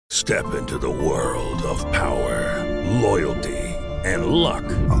Step into the world of power, loyalty, and luck.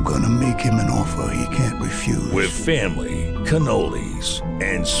 I'm gonna make him an offer he can't refuse. With family, cannolis,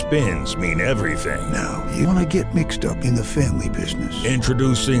 and spins mean everything. Now, you wanna get mixed up in the family business.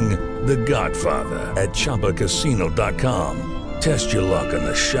 Introducing The Godfather at ChumbaCasino.com. Test your luck in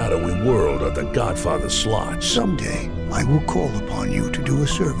the shadowy world of The Godfather slot. Someday, I will call upon you to do a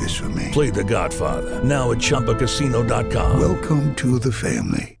service for me. Play The Godfather now at ChumbaCasino.com. Welcome to the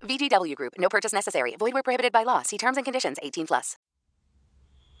family. VGW Group. No purchase necessary. Void where prohibited by law. See terms and conditions. 18+.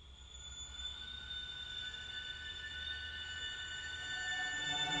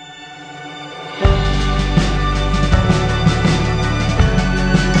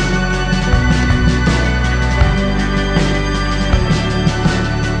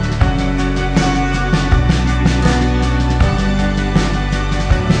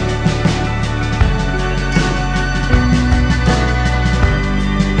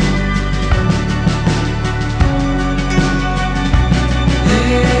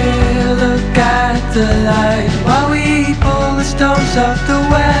 The light while we pull the stones off the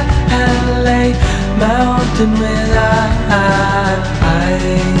wet and lay mountain with eyes.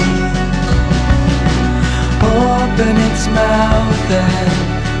 Open its mouth and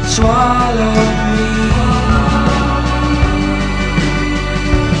swallow me.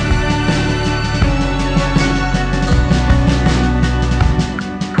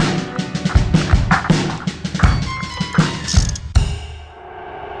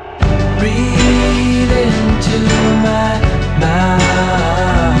 Breathe into my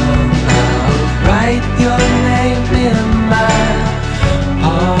mouth. Write your name in my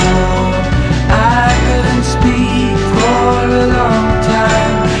palm. I couldn't speak for a long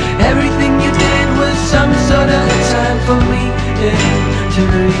time. Everything you did was some sort of sign for me to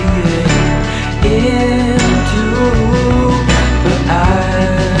breathe into. But I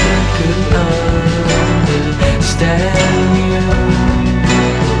couldn't understand you.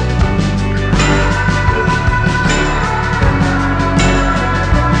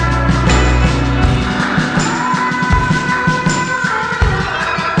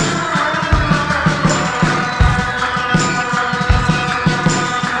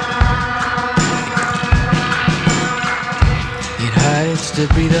 To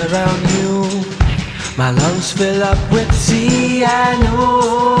breathe around you, my lungs fill up with sea. I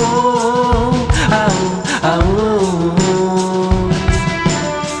know,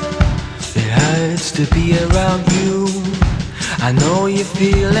 it hurts to be around you. I know you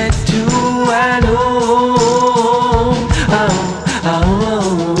feel it too. I know,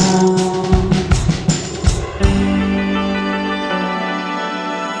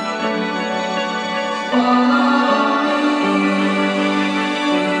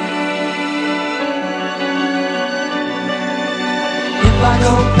 If I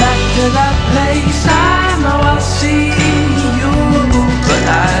go back to that place, I know I'll see you. But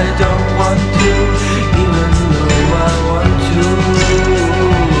I don't want to, even though I want to.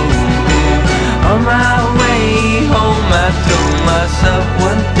 On my way home, I told myself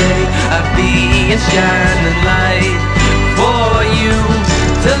one day I'd be a shining light for you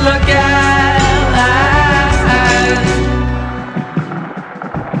to look at.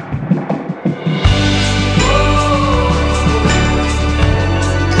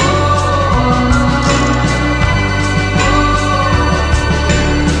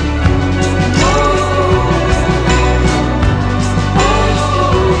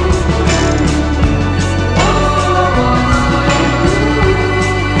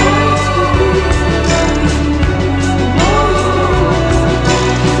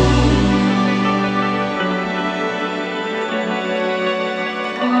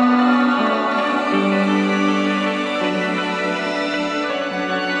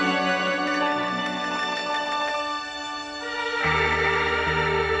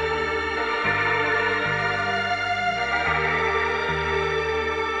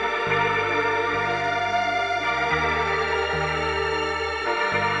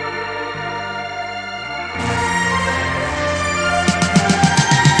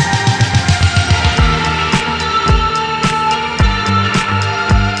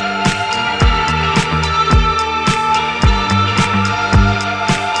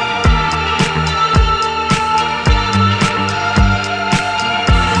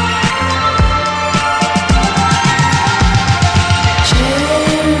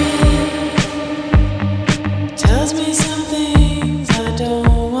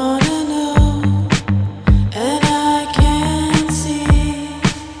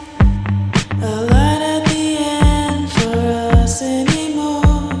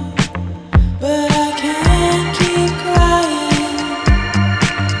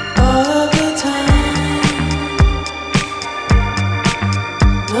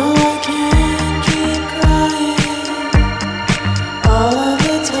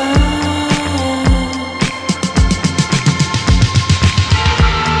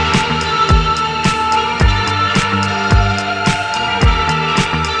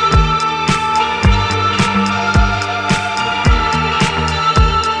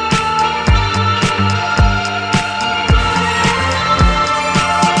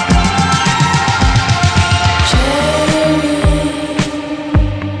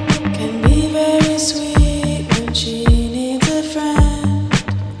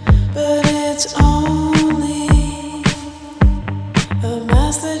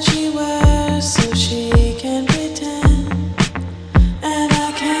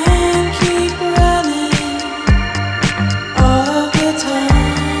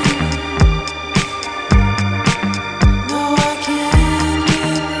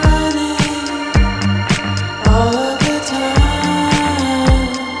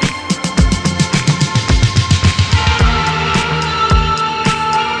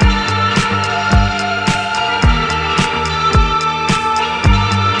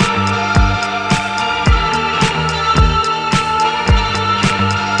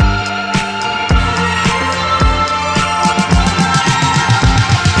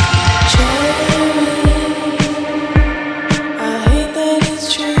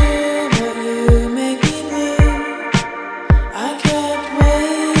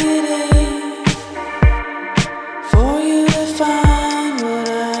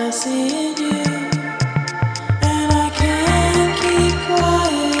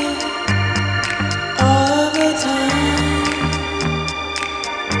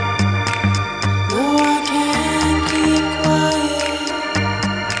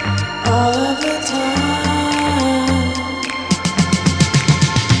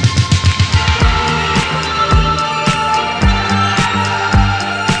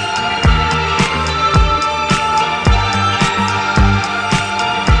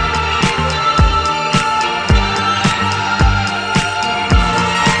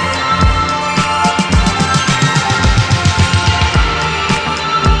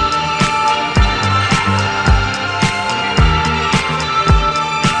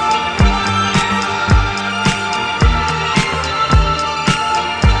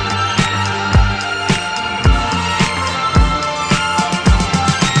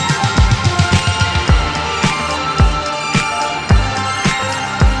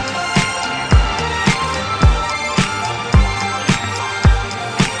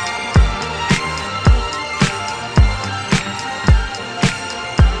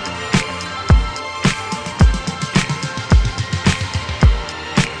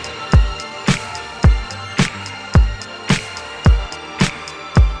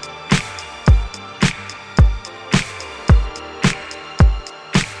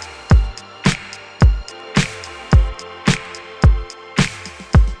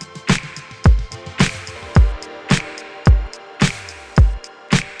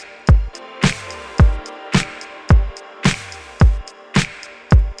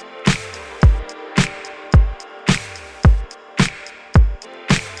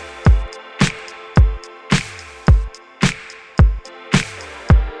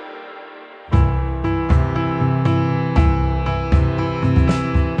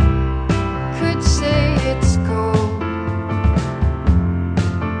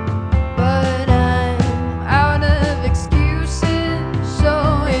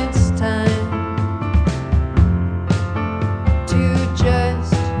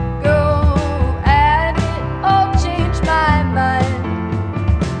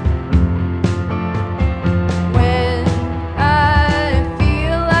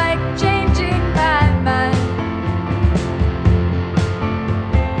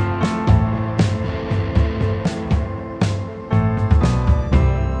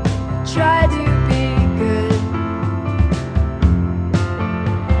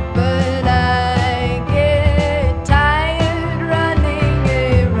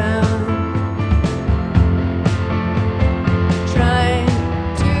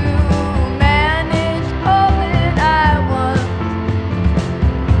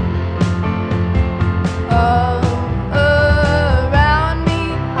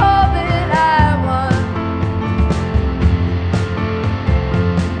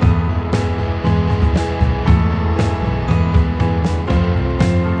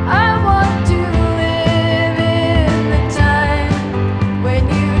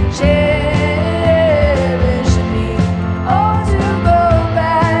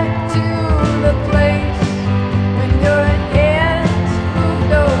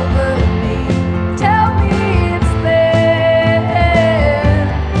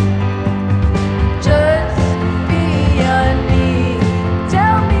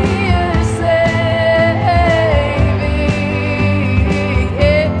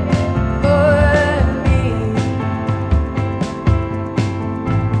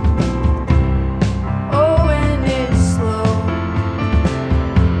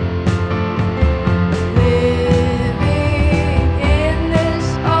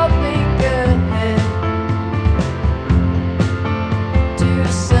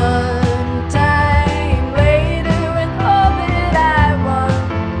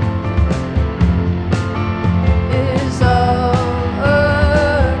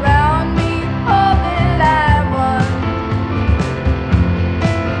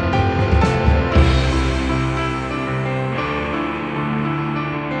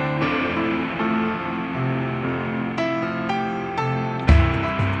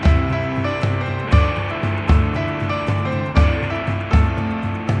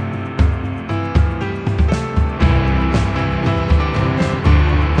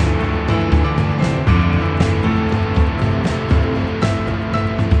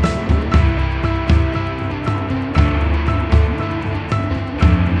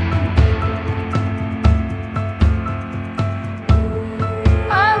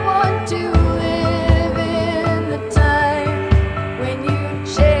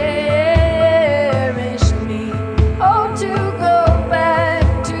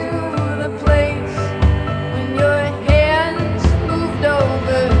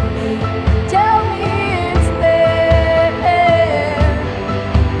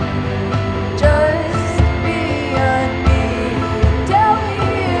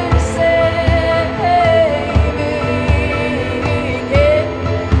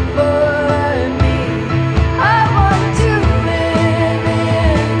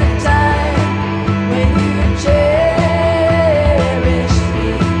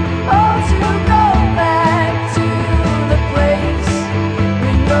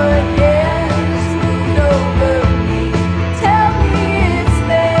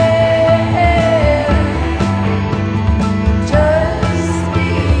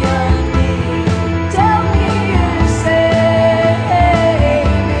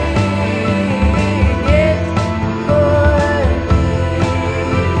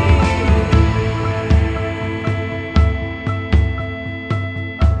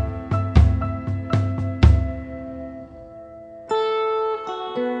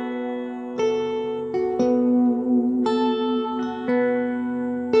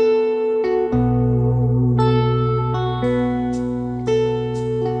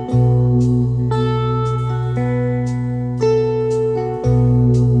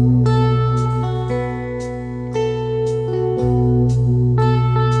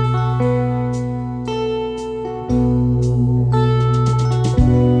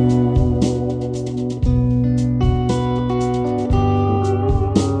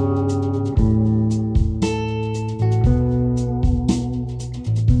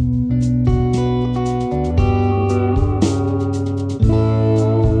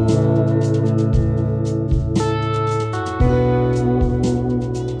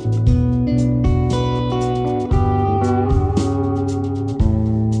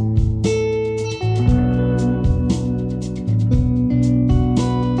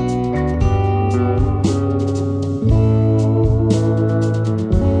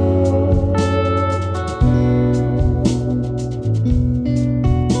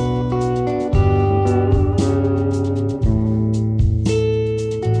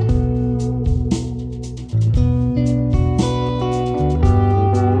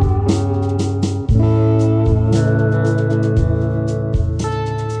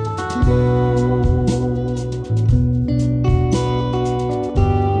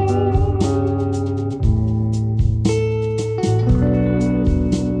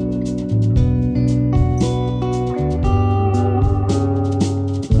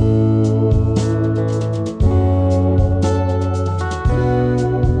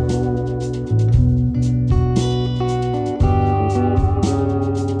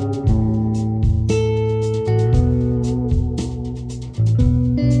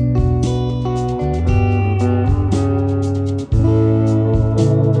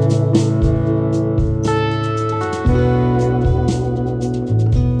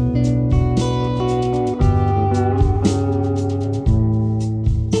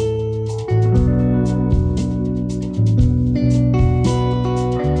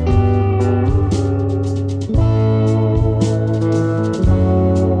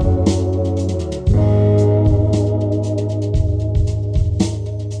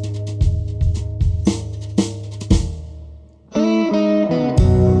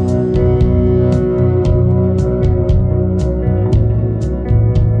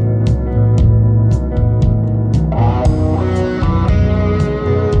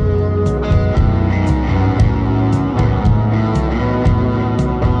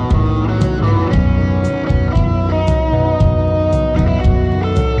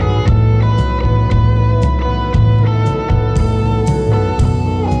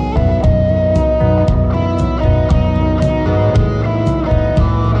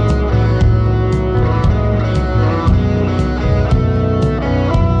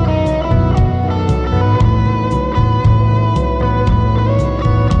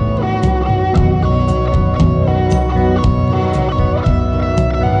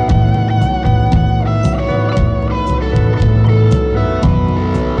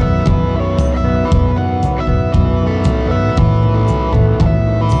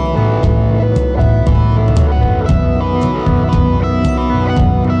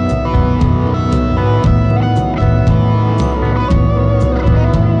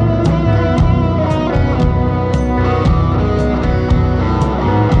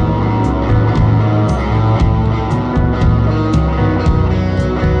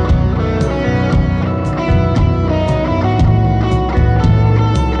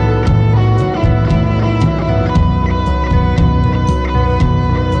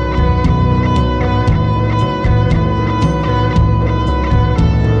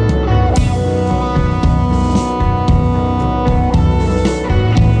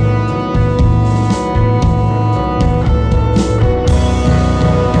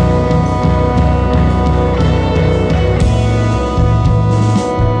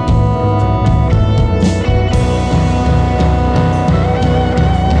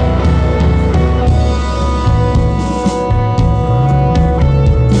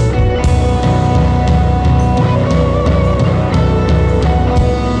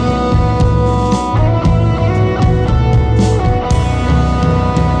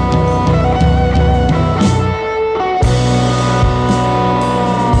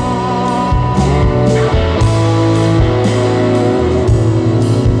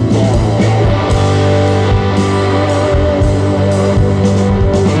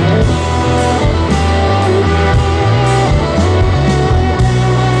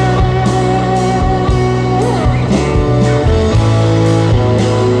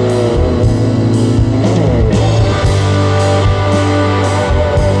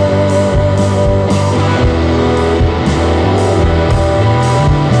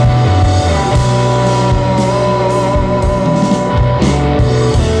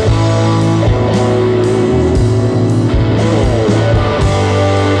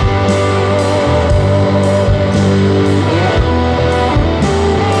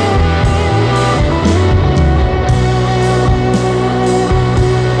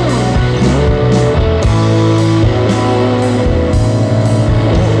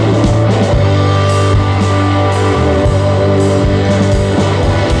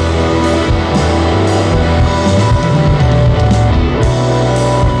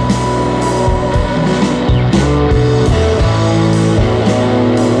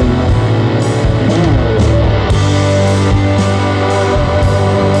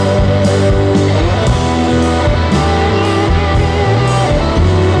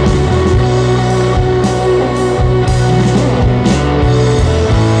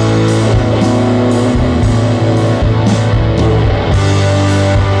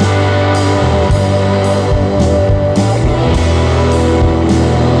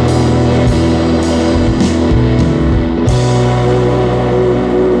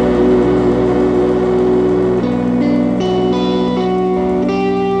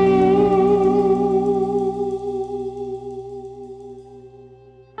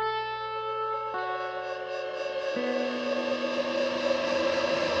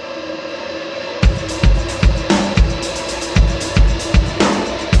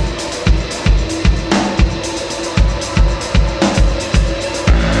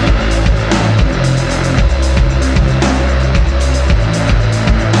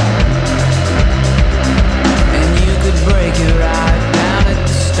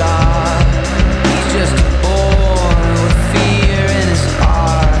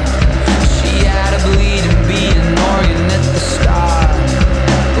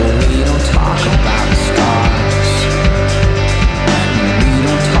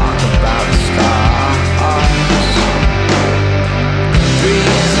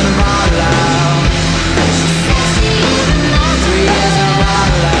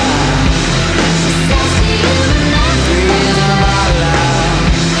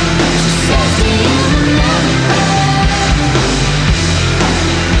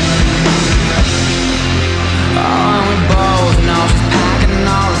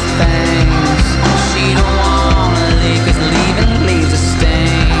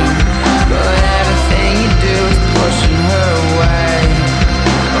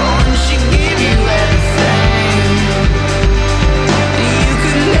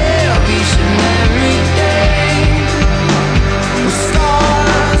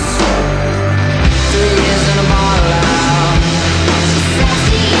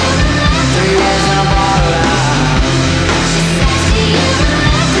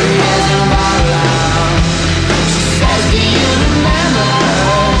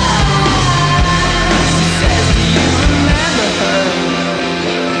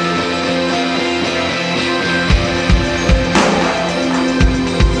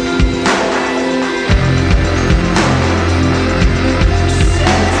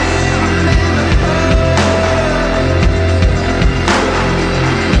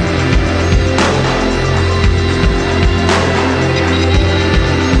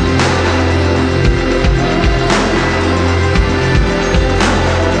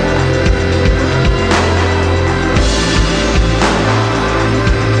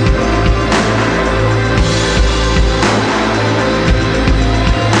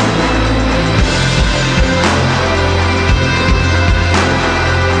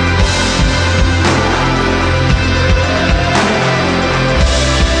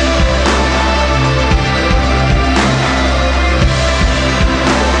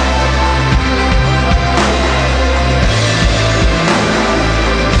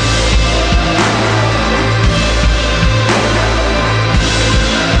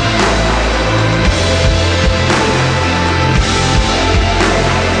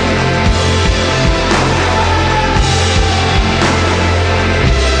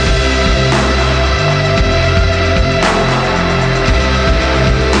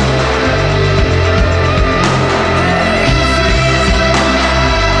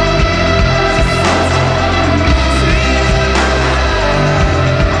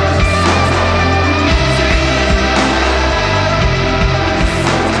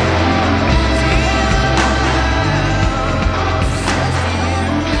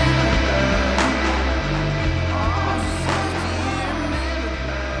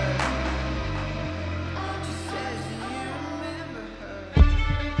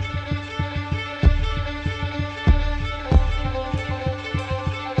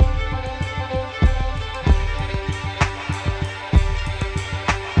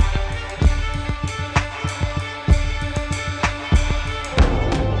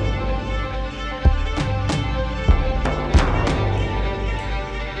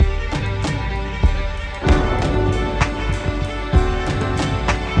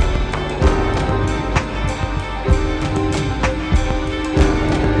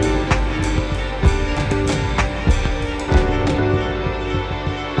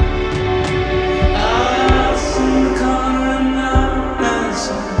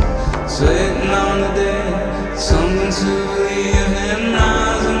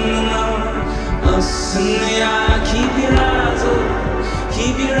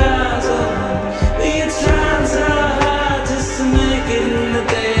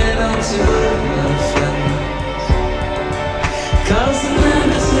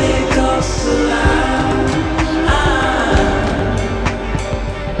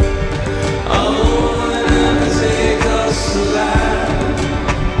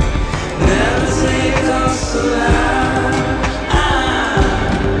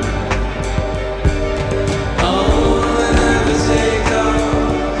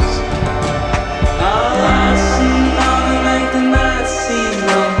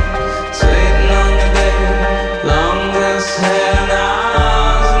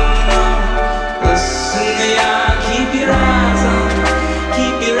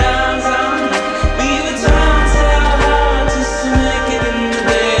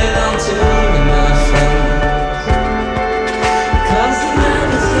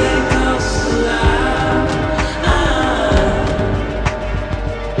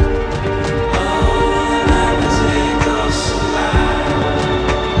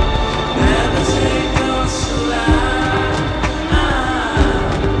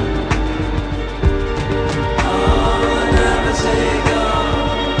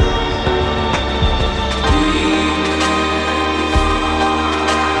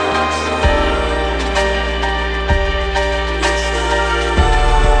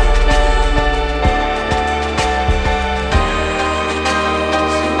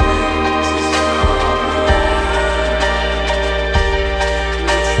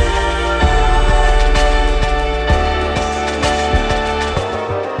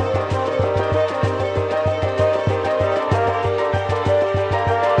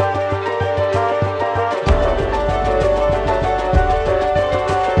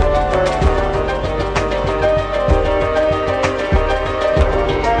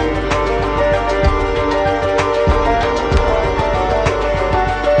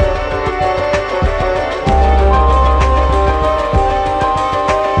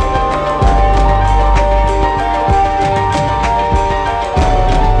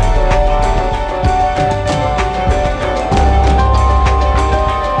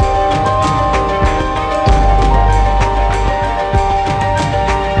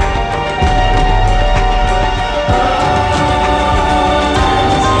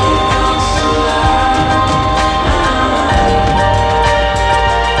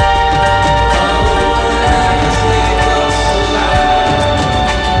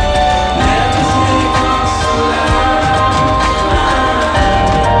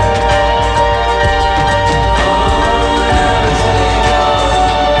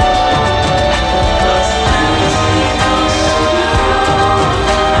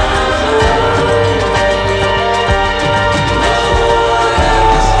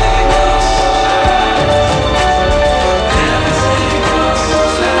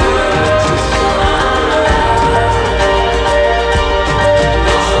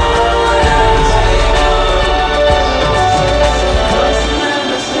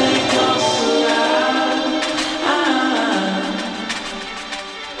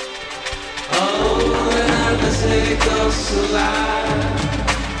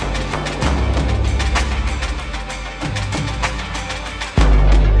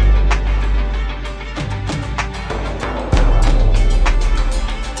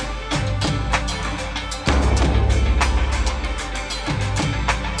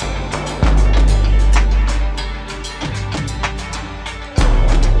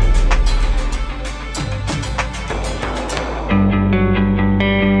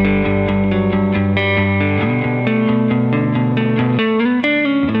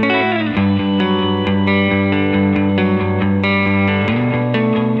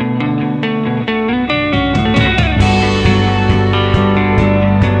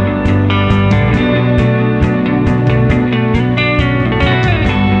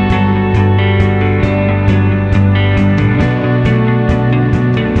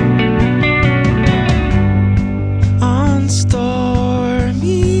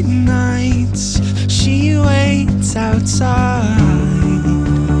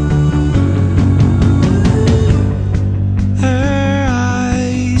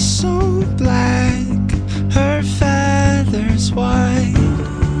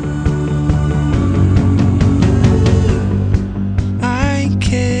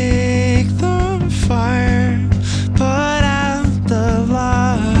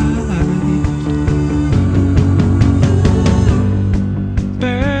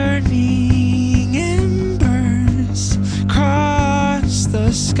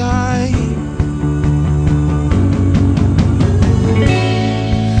 the sky.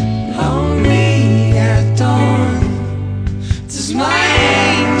 Only at dawn does my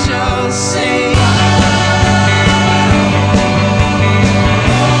angel sing.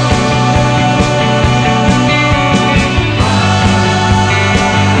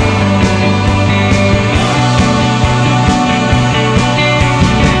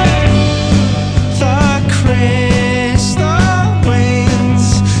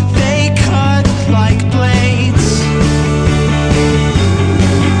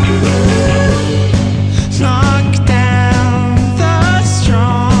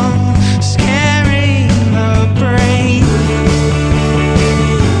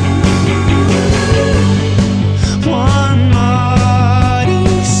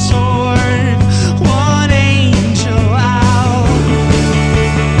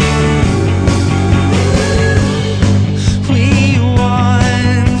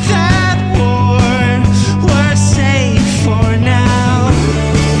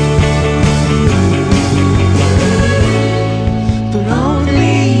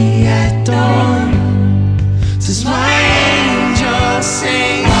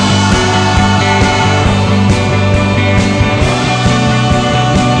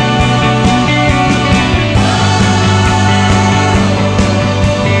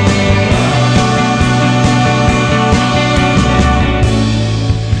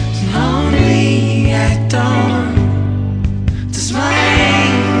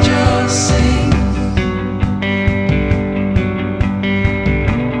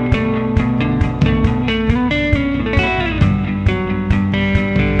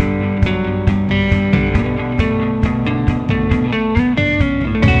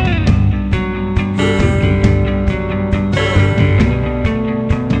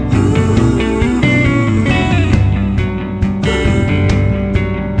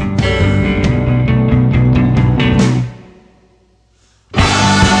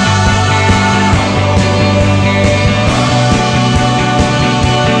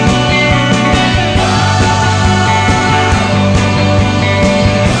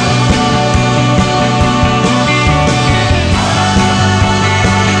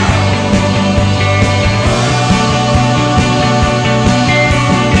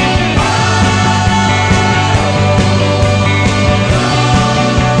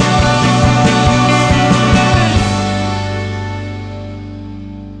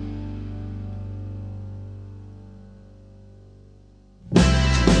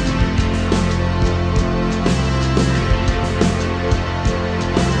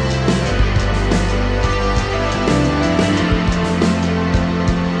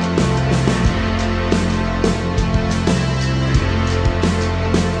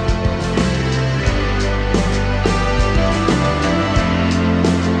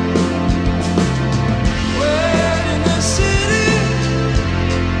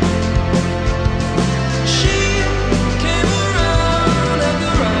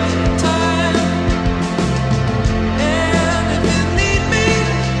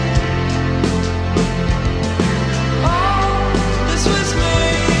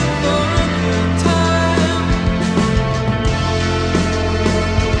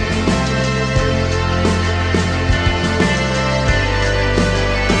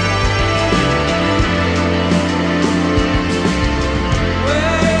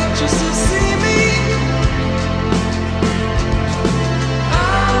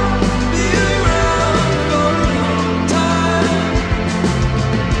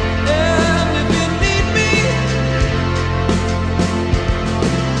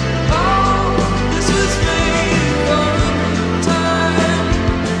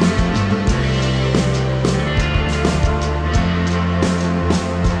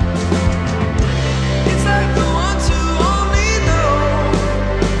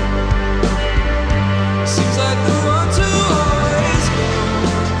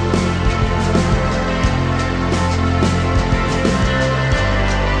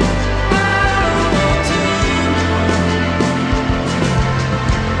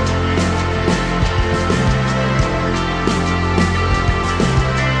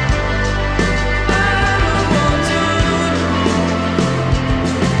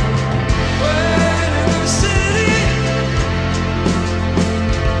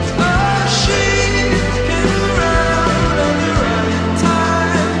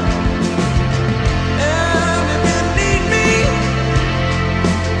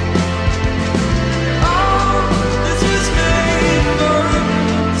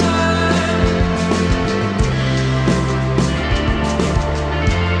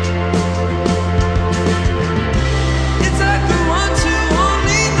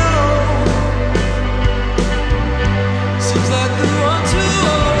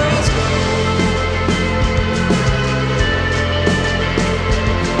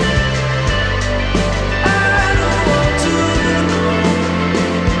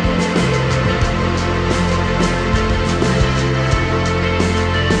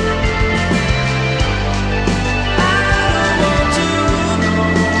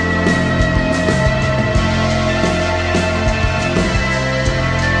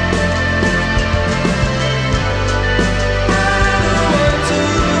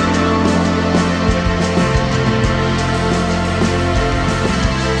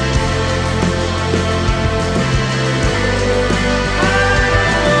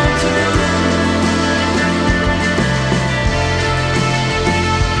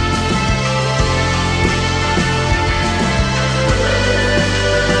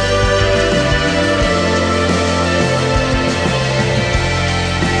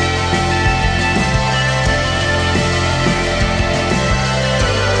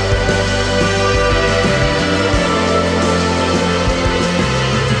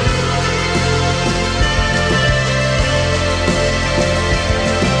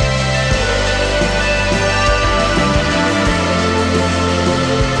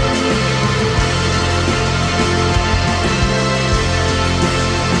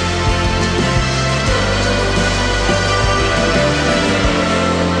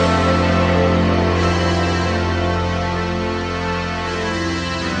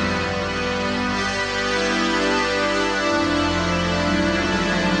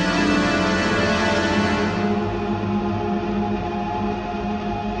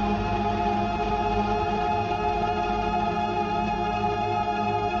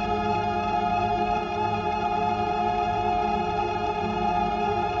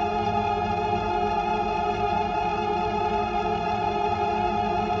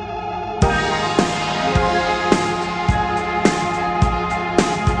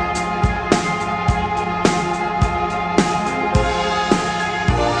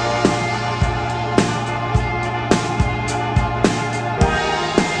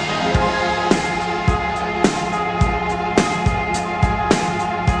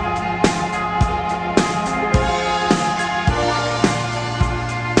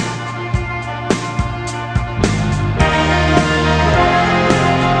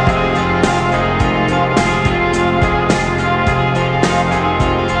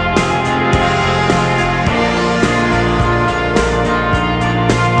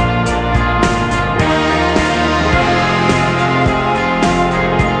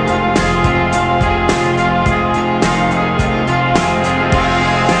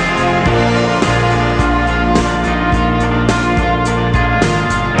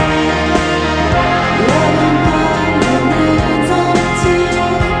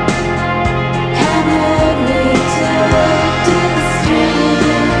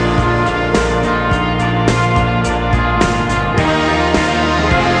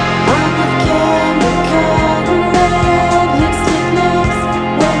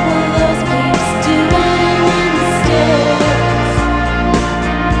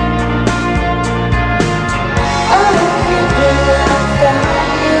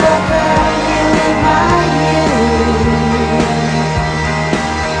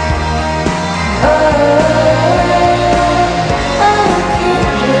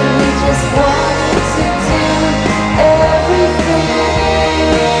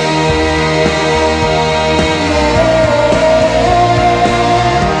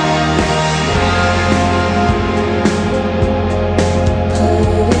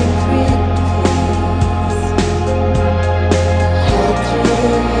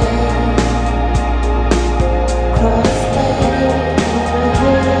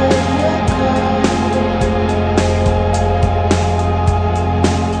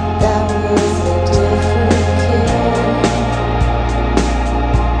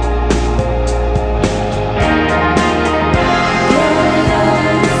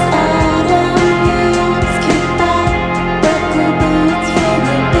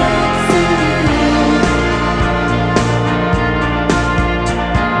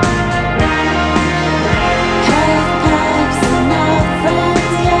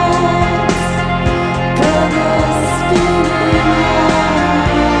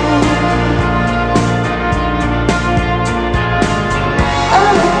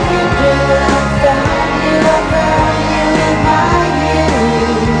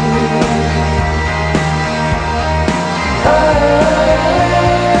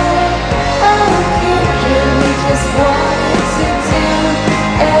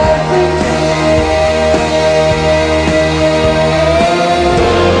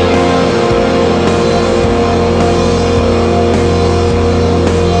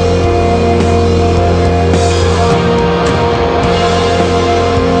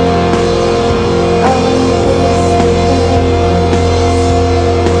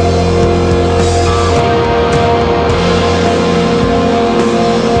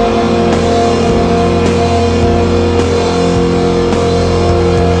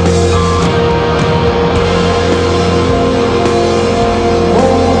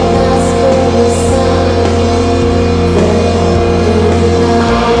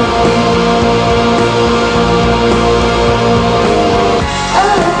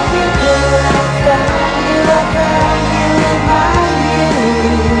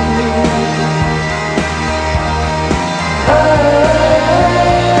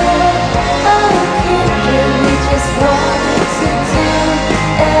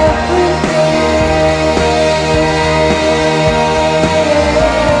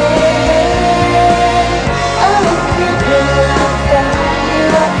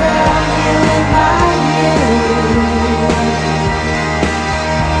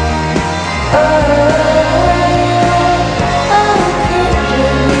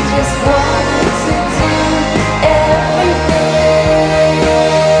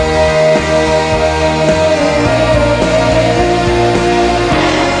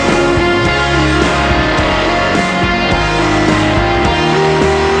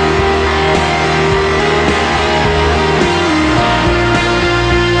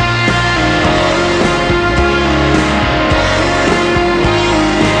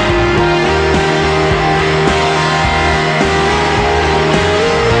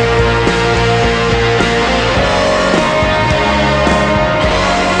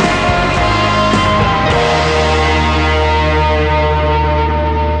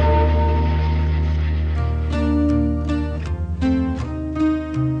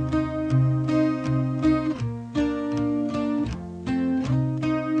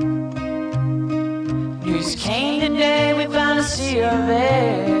 of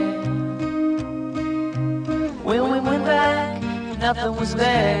it. When we went back, nothing was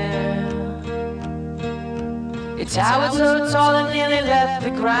there. It towered so tall and nearly left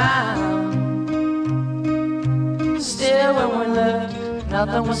the ground. Still when we looked,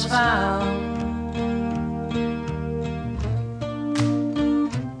 nothing was found.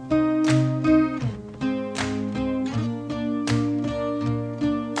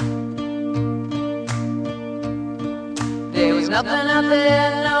 There was nothing out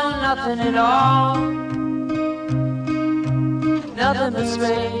there, no, nothing at all. Nothing but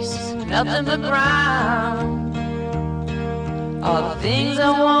space, nothing but ground. All the things I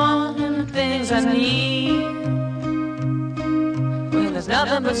want and the things I need. When there's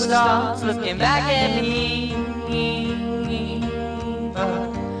nothing but stars looking back at me. But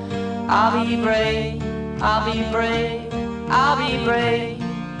I'll be brave, I'll be brave, I'll be brave.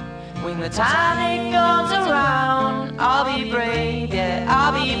 When the time it comes around, I'll be brave, yeah,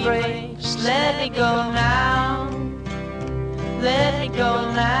 I'll be brave. Just let me go now, let me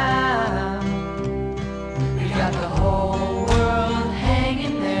go now. We got the whole world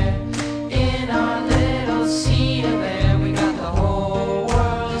hanging there in our little sea of air. We got the whole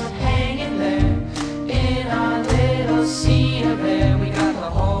world hanging there in our little sea of air. We got the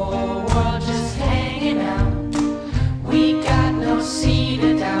whole world just hanging out. We got no sea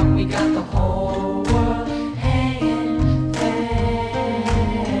to doubt. We got the whole world hanging there.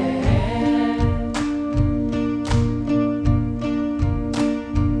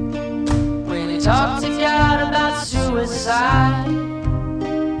 When he talked to God about suicide,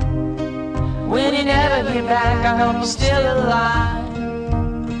 when he never get back, I hope you're still alive.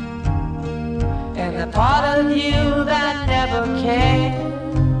 And the part of you that never cared,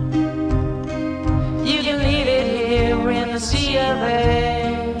 you can leave it here in the sea of air.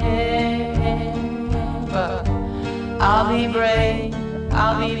 But I'll be brave,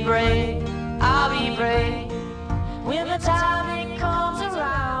 I'll be brave, I'll be brave. When the time it comes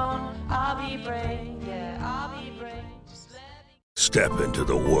around, I'll be brave, yeah, I'll be brave. Just let me... Step into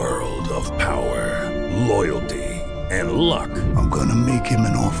the world of power, loyalty, and luck. I'm gonna make him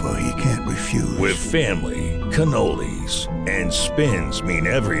an offer he can't refuse. With family, cannolis, and spins mean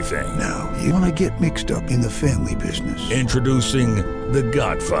everything. Now, you wanna get mixed up in the family business. Introducing The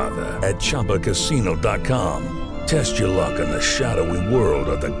Godfather at ChumbaCasino.com. Test your luck in the shadowy world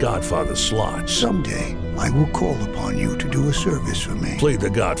of The Godfather slot. Someday, I will call upon you to do a service for me. Play The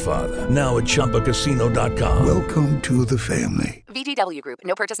Godfather now at ChumbaCasino.com. Welcome to the family. VGW Group.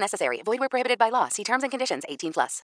 No purchase necessary. Void where prohibited by law. See terms and conditions. 18+.